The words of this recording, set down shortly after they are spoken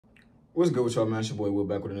What's good with y'all, man? It's your boy Will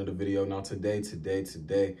back with another video. Now today,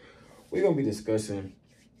 we're going to be discussing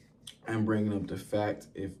and bringing up the fact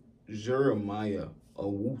if Jeremiah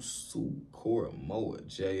owsu koramoah,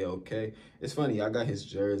 J.O.K. It's funny, I got his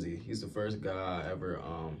jersey. He's the first guy I ever,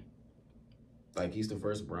 he's the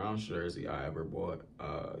first Browns jersey I ever bought.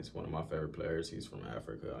 He's one of my favorite players. He's from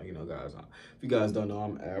Africa. You know, guys, if you guys don't know,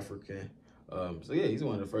 I'm African. So yeah, he's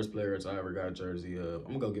one of the first players I ever got a jersey of. I'm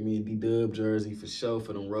gonna go get me a D-Dub jersey for sure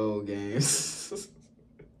for them road games.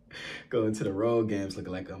 Going to the road games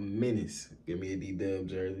looking like a menace. Give me a D-Dub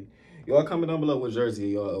jersey. Y'all comment down below what jersey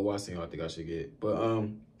y'all watching y'all think I should get. But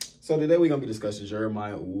so today we're gonna be discussing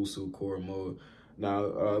Jeremiah owsu koramoah.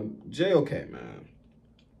 Now, J.O.K, man.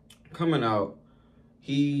 Coming out,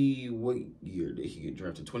 what year did he get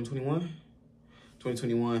drafted? 2021?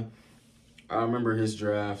 2021. I remember his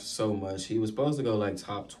draft so much. He was supposed to go like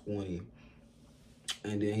top 20.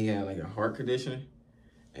 And then he had like a heart condition.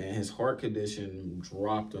 And his heart condition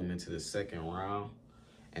dropped him into the second round.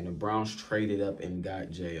 And the Browns traded up and got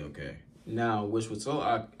J.O.K. Now, which was so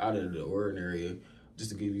out of the ordinary, just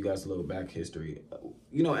to give you guys a little back history.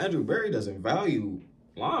 You know, Andrew Berry doesn't value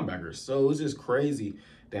linebackers. So it's just crazy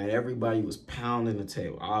that everybody was pounding the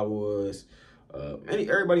table. I was,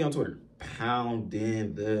 everybody on Twitter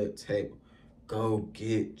pounding the table. Go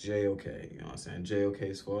get J.O.K. You know what I'm saying?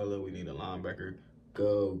 J.O.K's father, we need a linebacker.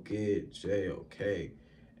 Go get J.O.K.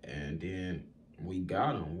 And then we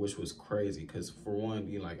got him, which was crazy because for one,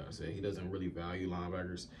 like I said, he doesn't really value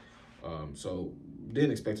linebackers. So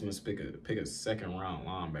didn't expect him to pick a second round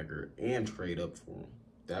linebacker and trade up for him.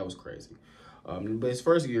 That was crazy. But his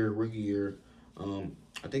first year, rookie year,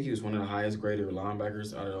 I think he was one of the highest graded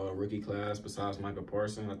linebackers out of the rookie class besides Michael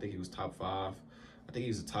Parsons. I think he was top 5. I think he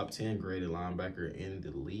was a top 10 graded linebacker in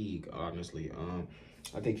the league, honestly.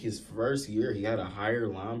 I think his first year, he had a higher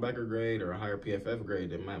linebacker grade or a higher PFF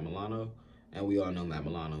grade than Matt Milano. And we all know Matt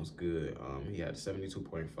Milano's good. He had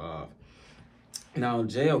 72.5. Now,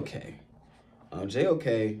 J.O.K.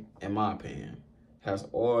 J.O.K., in my opinion, has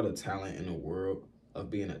all the talent in the world of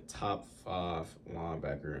being a top 5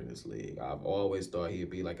 linebacker in this league. I've always thought he'd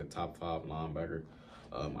be like a top 5 linebacker.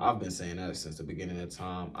 I've been saying that since the beginning of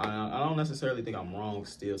time. I don't necessarily think I'm wrong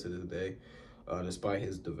still to this day, despite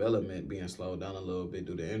his development being slowed down a little bit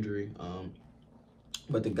due to injury.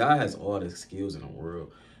 But the guy has all the skills in the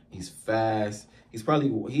world. He's fast.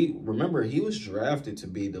 Remember, he was drafted to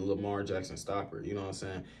be the Lamar Jackson stopper. You know what I'm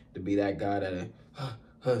saying? To be that guy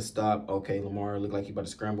that, stop. Okay, Lamar look like he about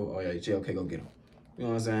to scramble. Oh, yeah, J.O.K, go get him. You know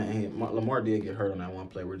what I'm saying? And Lamar did get hurt on that one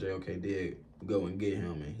play where J.O.K did go and get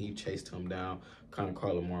him, and he chased him down, kind of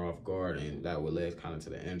caught Lamar off guard, and that would led kind of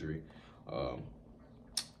to the injury.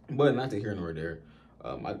 But not to here nor there.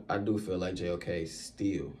 I do feel like J.O.K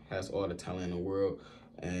still has all the talent in the world.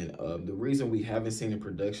 And the reason we haven't seen the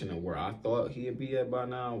production of where I thought he'd be at by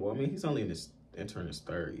now, well, I mean, he's only entering his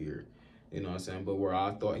 3rd year, you know what I'm saying? But where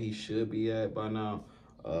I thought he should be at by now,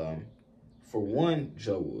 for one,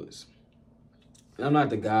 Joe Woods. And I'm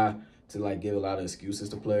not the guy to like give a lot of excuses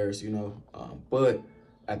to players, you know, but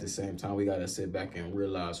at the same time, we got to sit back and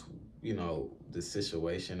realize, you know, the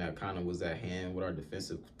situation that kind of was at hand with our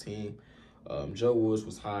defensive team. Joe Woods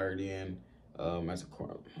was hired in as a,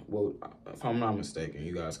 well, if I'm not mistaken,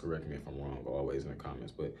 you guys correct me if I'm wrong, always in the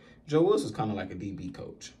comments, but Joe Woods was kind of like a DB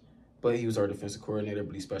coach, but he was our defensive coordinator,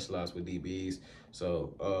 but he specialized with DBs.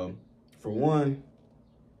 So for one,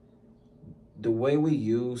 the way we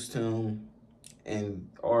used him and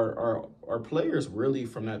our players really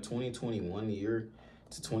from that 2021 year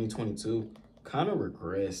to 2022 kind of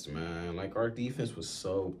regressed, man. Like, our defense was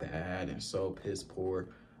so bad and so piss poor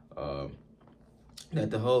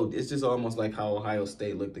that it's just almost like how Ohio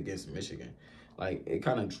State looked against Michigan. Like, it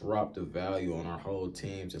kind of dropped the value on our whole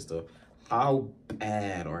team just to how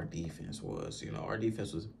bad our defense was. You know, our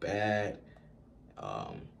defense was bad.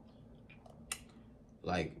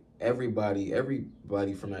 Like, everybody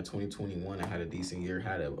from that 2021 that had a decent year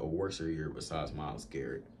had a worser year besides Myles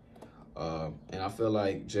Garrett. And I feel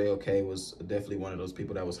like J.O.K was definitely one of those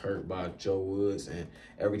people that was hurt by Joe Woods and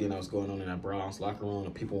everything that was going on in that Browns locker room.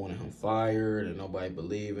 The people wanted him fired and nobody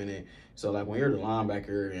believed in it. So, like, when you're the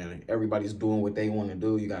linebacker and everybody's doing what they want to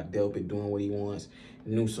do, you got Delpit doing what he wants,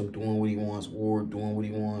 Newsome doing what he wants, Ward doing what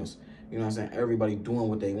he wants. You know what I'm saying? Everybody doing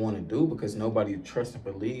what they want to do because nobody trusts and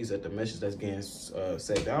believes that the message that's getting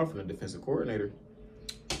set down from the defensive coordinator.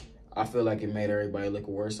 I feel like it made everybody look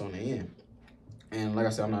worse on the end. And like I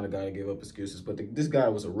said, I'm not a guy to give up excuses, but this guy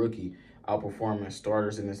was a rookie outperforming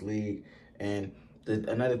starters in this league. And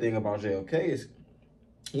another thing about J.O.K is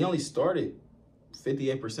he only started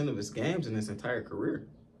 58% of his games in his entire career.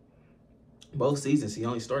 Both seasons, he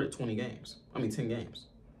only started 10 games.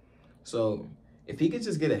 So if he could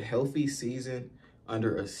just get a healthy season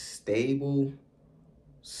under a stable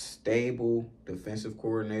defensive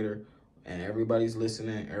coordinator, and everybody's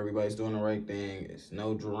listening, everybody's doing the right thing, it's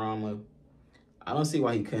no drama, I don't see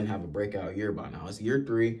why he couldn't have a breakout year by now. It's year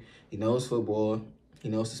 3. He knows football. He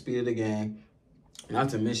knows the speed of the game. Not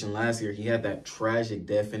to mention last year, he had that tragic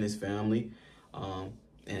death in his family.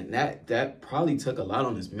 And that probably took a lot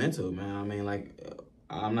on his mental, man. I mean, like,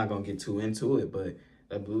 I'm not going to get too into it, but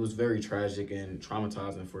it was very tragic and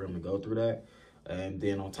traumatizing for him to go through that. And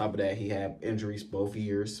then on top of that, he had injuries both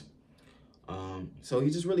years. So he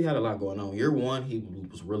just really had a lot going on. Year 1, he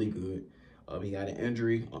was really good. He got an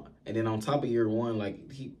injury. And then on top of year 1,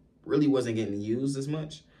 like, he really wasn't getting used as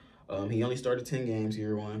much. He only started 10 games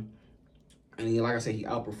year 1. And he, like I said, he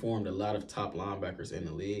outperformed a lot of top linebackers in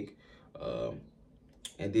the league.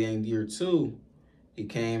 And then year 2, he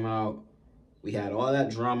came out. We had all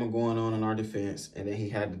that drama going on in our defense. And then he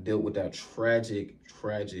had to deal with that tragic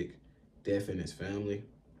death in his family.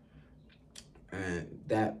 And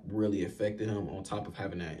that really affected him on top of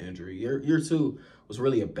having that injury. Year 2 was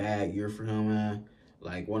really a bad year for him, man.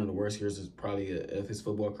 Like, one of the worst years is probably of his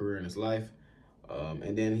football career in his life.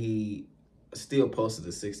 And then he still posted a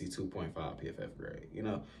 62.5 PFF grade. You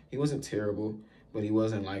know, he wasn't terrible, but he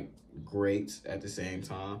wasn't, like, great at the same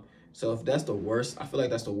time. So if that's the worst, I feel like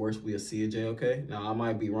that's the worst we'll see at J.O.K. Now, I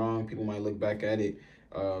might be wrong. People might look back at it,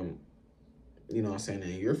 you know what I'm saying, a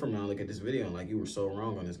year from now, look at this video and, like, you were so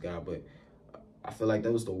wrong on this guy. But I feel like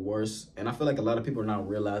that was the worst. And I feel like a lot of people are not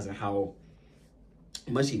realizing how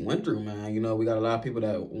much he went through, man. You know, we got a lot of people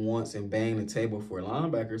that wants and bang the table for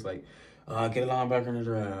linebackers, like, get a linebacker in the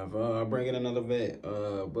draft, bring in another vet.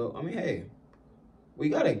 But, I mean, hey, we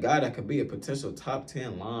got a guy that could be a potential top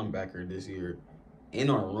 10 linebacker this year in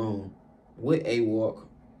our room with A-Walk,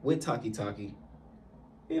 with Taki.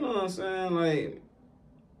 You know what I'm saying? Like,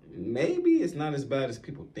 maybe it's not as bad as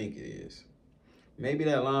people think it is. Maybe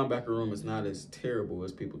that linebacker room is not as terrible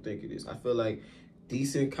as people think it is. I feel like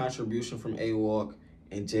decent contribution from A-Walk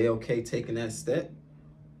and J.O.K. taking that step,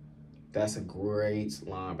 that's a great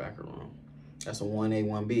linebacker room. That's a 1A,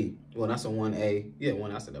 1B. Well, that's a 1A. Yeah,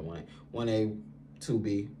 I said that 1A. 1A,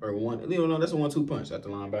 2B. Or one, you know, that's a 1-2 punch at the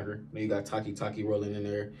linebacker. Then you got Taki rolling in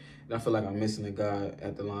there. And I feel like I'm missing a guy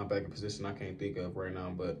at the linebacker position I can't think of right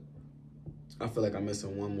now, but I feel like I'm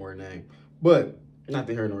missing one more name. But not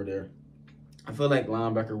here nor there. I feel like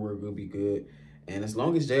linebacker work will be good. And as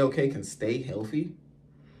long as J.O.K. can stay healthy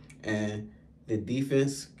and the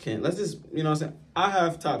defense can, let's just, you know what I'm saying? I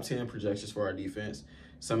have top 10 projections for our defense.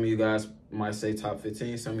 Some of you guys might say top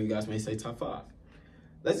 15. Some of you guys may say top 5.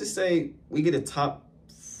 Let's just say we get a top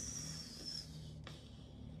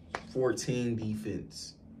 14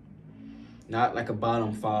 defense. Not like a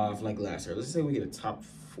bottom 5 like last year. Let's just say we get a top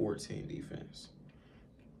 14 defense.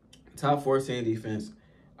 Top 14 defense.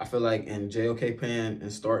 I feel like in J.O.K. playing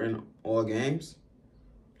and starting all games,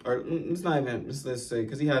 or it's not even, let's say,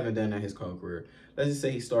 because he haven't done that his whole career. Let's just say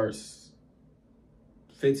he starts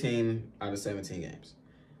 15 out of 17 games.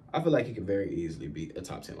 I feel like he could very easily be a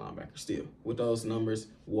top 10 linebacker still. With those numbers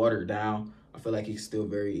watered down, I feel like he could still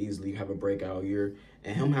very easily have a breakout year.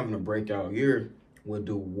 And him having a breakout year would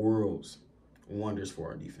do worlds, wonders for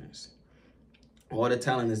our defense. All the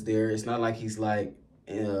talent is there. It's not like he's like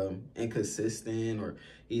inconsistent, or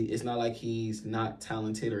it's not like he's not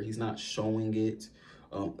talented or he's not showing it.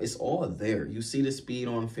 It's all there. You see the speed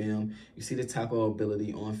on film. You see the tackle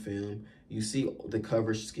ability on film. You see the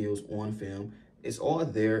coverage skills on film. It's all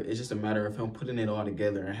there. It's just a matter of him putting it all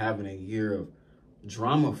together and having a year of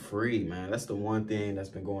drama-free, man. That's the one thing that's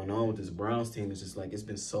been going on with this Browns team. It's just like it's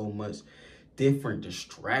been so much different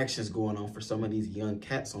distractions going on for some of these young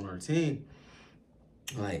cats on our team.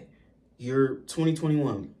 Like, year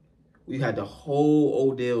 2021, we had the whole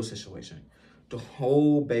Odell situation, the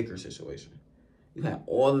whole Baker situation. You had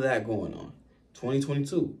all of that going on.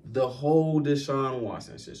 2022, the whole Deshaun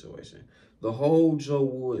Watson situation, the whole Joe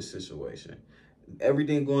Wood situation,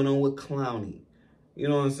 everything going on with Clowney. You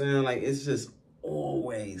know what I'm saying? Like, it's just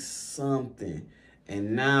always something.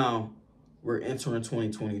 And now we're entering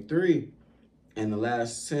 2023, and the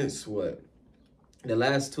last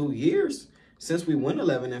 2 years, since we went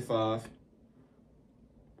 11-5,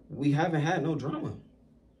 we haven't had no drama.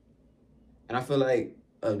 And I feel like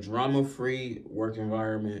a drama-free work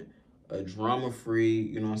environment, a drama-free,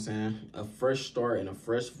 you know what I'm saying, a fresh start and a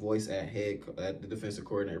fresh voice at the defensive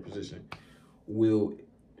coordinator position will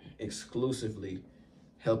exclusively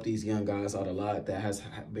help these young guys out a lot that has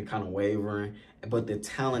been kind of wavering, but the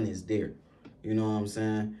talent is there. You know what I'm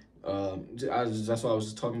saying? That's why I was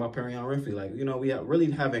just talking about Perrion Winfrey. Like, you know, we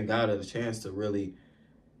really haven't got a chance to really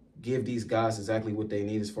give these guys exactly what they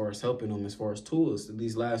need as far as helping them, as far as tools.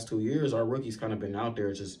 These last 2 years, our rookies kind of been out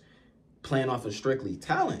there just playing off of strictly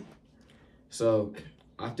talent. So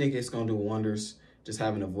I think it's going to do wonders just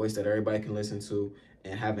having a voice that everybody can listen to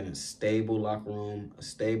and having a stable locker room, a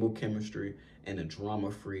stable chemistry, and a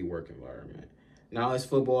drama-free work environment. Now, it's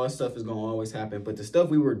football, stuff is going to always happen, but the stuff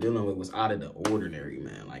we were dealing with was out of the ordinary,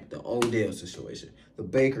 man. Like the Odell situation, the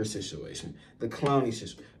Baker situation, the Clowney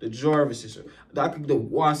situation, the Jarvis situation, the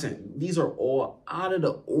Watson. These are all out of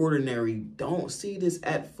the ordinary. Don't see this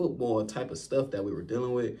at football type of stuff that we were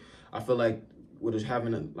dealing with. I feel like with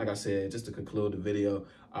having, like I said, just to conclude the video,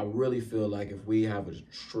 I really feel like if we have a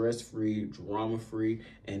stress-free, drama-free,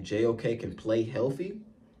 and J.O.K. can play healthy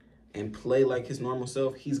and play like his normal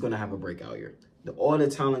self, he's going to have a breakout year. All the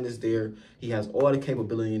talent is there. He has all the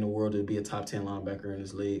capability in the world to be a top 10 linebacker in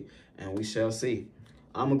this league, and we shall see.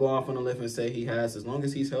 I'm going to go off on the lift and say he has, as long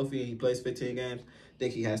as he's healthy and he plays 15 games, I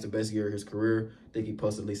think he has the best year of his career. I think he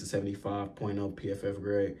posted at least a 75.0 PFF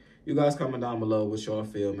grade. You guys comment down below what y'all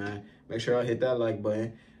feel, man. Make sure y'all hit that like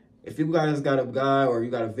button. If you guys got a guy or you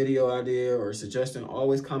got a video idea or a suggestion,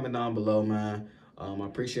 always comment down below, man. I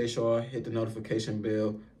appreciate y'all. Hit the notification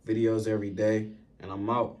bell. Videos every day. And I'm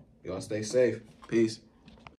out. Y'all stay safe. Peace.